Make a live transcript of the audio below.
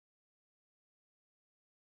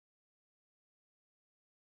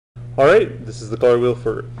Alright, this is the color wheel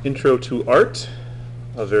for Intro to Art.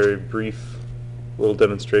 A very brief little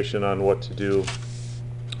demonstration on what to do.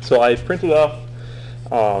 So I printed off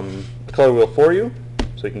the color wheel for you,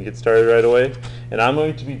 so you can get started right away. And I'm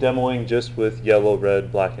going to be demoing just with yellow, red,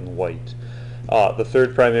 black, and white. The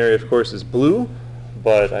third primary, of course, is blue,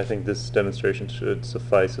 but I think this demonstration should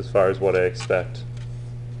suffice as far as what I expect.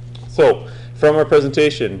 So, from our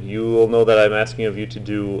presentation, you will know that I'm asking of you to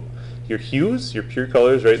do your hues, your pure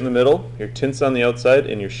colors right in the middle, your tints on the outside,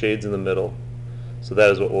 and your shades in the middle. So that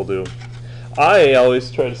is what we'll do. I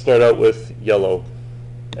always try to start out with yellow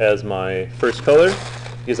as my first color,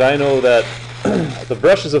 because I know that the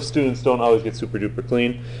brushes of students don't always get super duper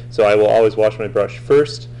clean, so I will always wash my brush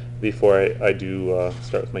first before I do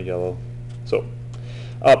start with my yellow. So,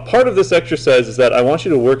 part of this exercise is that I want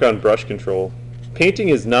you to work on brush control. Painting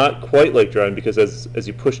is not quite like drawing, because as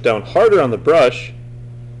you push down harder on the brush,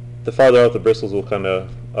 the farther out the bristles will kind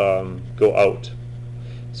of go out.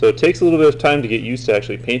 So it takes a little bit of time to get used to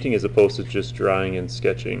actually painting as opposed to just drawing and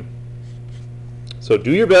sketching. So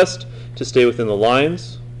do your best to stay within the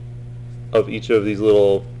lines of each of these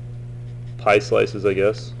little pie slices, I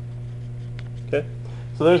guess. Okay,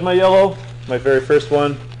 so there's my yellow, my very first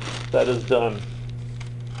one. That is done.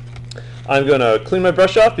 I'm going to clean my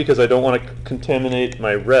brush off because I don't want to contaminate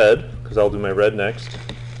my red, because I'll do my red next.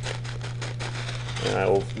 And I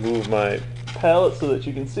will move my palette so that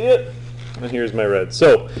you can see it. And here's my red.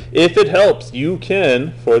 So if it helps, you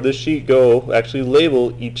can, for this sheet, go actually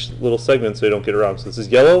label each little segment so you don't get it wrong. So this is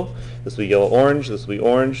yellow, this will be yellow-orange, this will be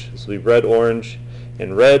orange, this will be red-orange,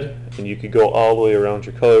 and red. And you could go all the way around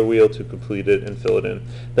your color wheel to complete it and fill it in.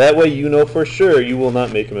 That way you know for sure you will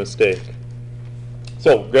not make a mistake.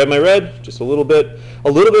 So grab my red, just a little bit. A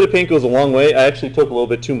little bit of paint goes a long way. I actually took a little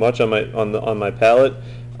bit too much on my palette,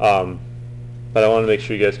 but I want to make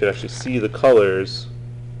sure you guys could actually see the colors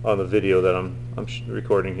on the video that I'm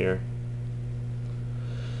recording here.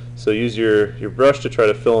 So use your brush to try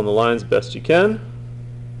to fill in the lines best you can,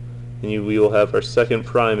 and we will have our second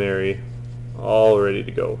primary all ready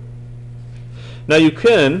to go. Now you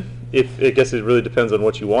can, I guess it really depends on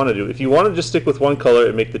what you want to do. If you want to just stick with one color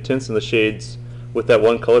and make the tints and the shades with that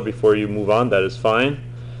one color before you move on, that is fine.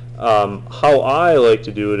 How I like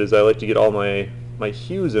to do it is I like to get all my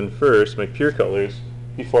hues in first, my pure colors,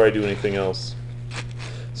 before I do anything else.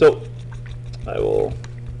 So I will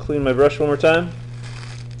clean my brush one more time.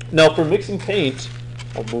 Now for mixing paint,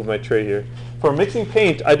 I'll move my tray here. For mixing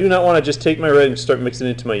paint, I do not want to just take my red and start mixing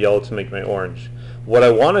it into my yellow to make my orange. What I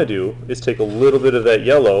want to do is take a little bit of that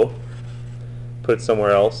yellow, put it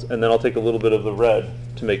somewhere else, and then I'll take a little bit of the red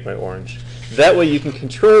to make my orange. That way you can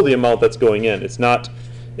control the amount that's going in. It's not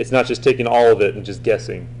just taking all of it and just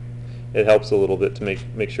guessing. It helps a little bit to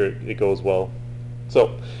make sure it goes well.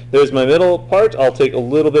 So there's my middle part. I'll take a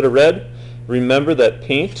little bit of red. Remember that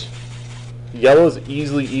paint, yellow is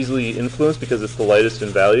easily influenced because it's the lightest in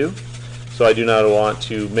value. So I do not want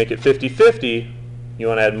to make it 50-50. You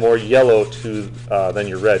want to add more yellow than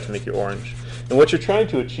your red to make your orange. And what you're trying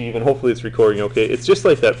to achieve, and hopefully it's recording okay, it's just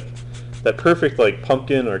like that perfect like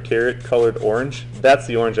pumpkin or carrot colored orange. That's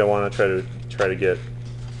the orange I want to try to get.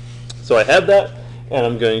 So I have that, and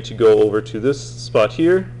I'm going to go over to this spot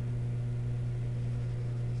here,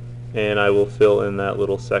 and I will fill in that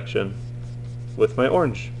little section with my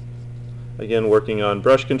orange. Again, working on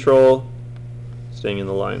brush control, staying in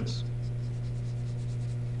the lines.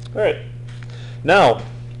 Alright, now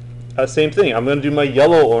same thing, I'm going to do my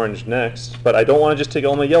yellow-orange next, but I don't want to just take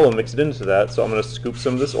all my yellow and mix it into that, so I'm going to scoop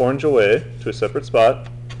some of this orange away to a separate spot.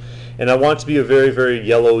 And I want it to be a very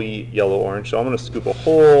yellowy yellow-orange, so I'm going to scoop a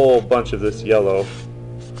whole bunch of this yellow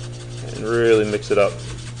and really mix it up.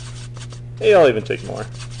 Hey, I'll even take more.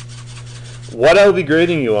 What I'll be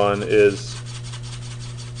grading you on is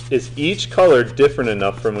each color different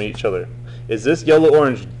enough from each other? Is this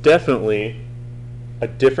yellow-orange definitely a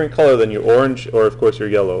different color than your orange or, of course, your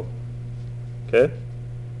yellow? Okay?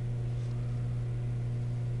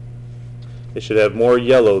 It should have more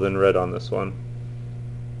yellow than red on this one.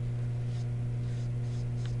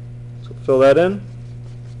 So fill that in.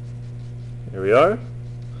 Here we are.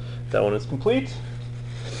 That one is complete.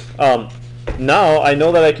 Now I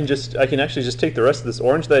know that I can actually just take the rest of this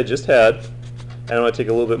orange that I just had, and I'm going to take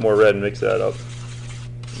a little bit more red and mix that up.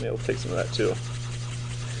 Maybe I'll take some of that too.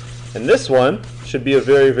 And this one should be a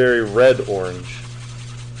very red orange.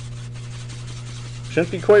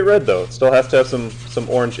 Shouldn't be quite red though. It still has to have some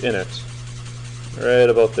orange in it. Right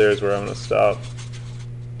about there is where I'm going to stop.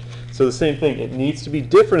 So the same thing, it needs to be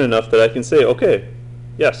different enough that I can say, okay,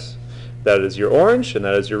 yes, that is your orange and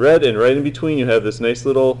that is your red, and right in between you have this nice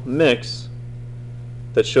little mix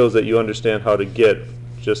that shows that you understand how to get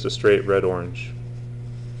just a straight red-orange.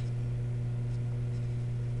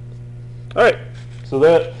 Alright, so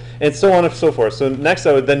that, and so on and so forth. So next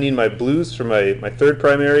I would then need my blues for my third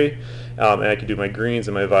primary, and I could do my greens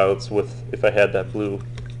and my violets with, if I had that blue.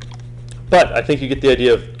 But I think you get the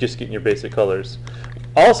idea of just getting your basic colors.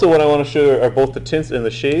 Also, what I want to show are both the tints and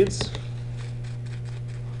the shades.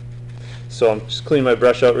 So I'm just cleaning my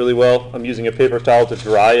brush out really well. I'm using a paper towel to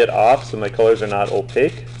dry it off so my colors are not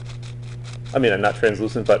opaque. I mean, I'm not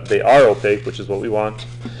translucent, but they are opaque, which is what we want.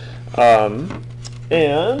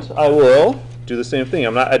 And I will do the same thing.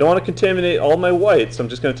 I don't want to contaminate all my whites, so I'm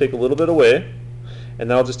just going to take a little bit away, and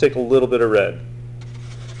then I'll just take a little bit of red.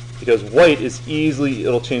 Because white is easily,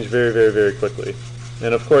 it'll change very, very, very quickly.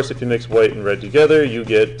 And of course, if you mix white and red together, you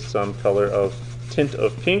get some color of tint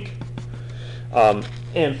of pink.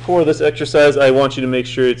 And for this exercise, I want you to make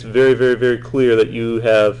sure it's very, very, very clear that you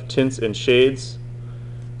have tints and shades.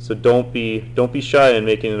 So don't be shy in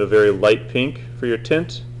making it a very light pink for your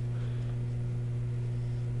tint,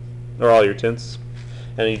 or all your tints.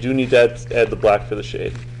 And you do need to add the black for the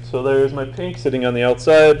shade. So there's my pink sitting on the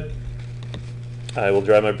outside. I will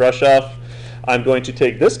dry my brush off. I'm going to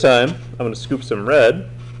take this time, I'm going to scoop some red,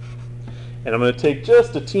 and I'm going to take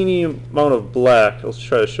just a teeny amount of black. Let's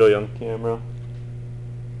try to show you on camera.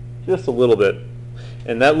 Just a little bit.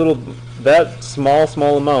 And that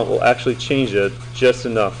small amount will actually change it just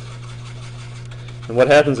enough. And what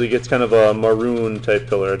happens is it gets kind of a maroon type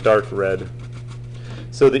color, a dark red.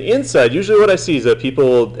 So the inside, usually what I see is that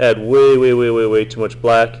people add way too much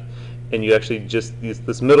black, and you actually just,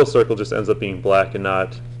 this middle circle just ends up being black and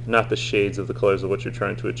not the shades of the colors of what you're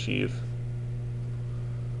trying to achieve.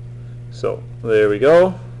 So there we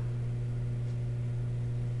go.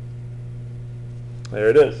 There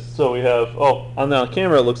it is. So we have, oh, on the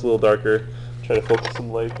camera it looks a little darker. Try to focus some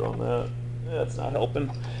light on that. That's not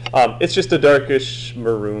helping. It's just a darkish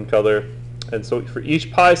maroon color. And so for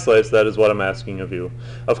each pie slice, that is what I'm asking of you.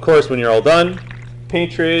 Of course, when you're all done,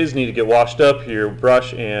 paint trays need to get washed up. Your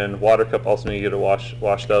brush and water cup also need to get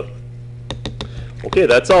washed up. Okay,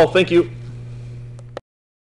 that's all. Thank you.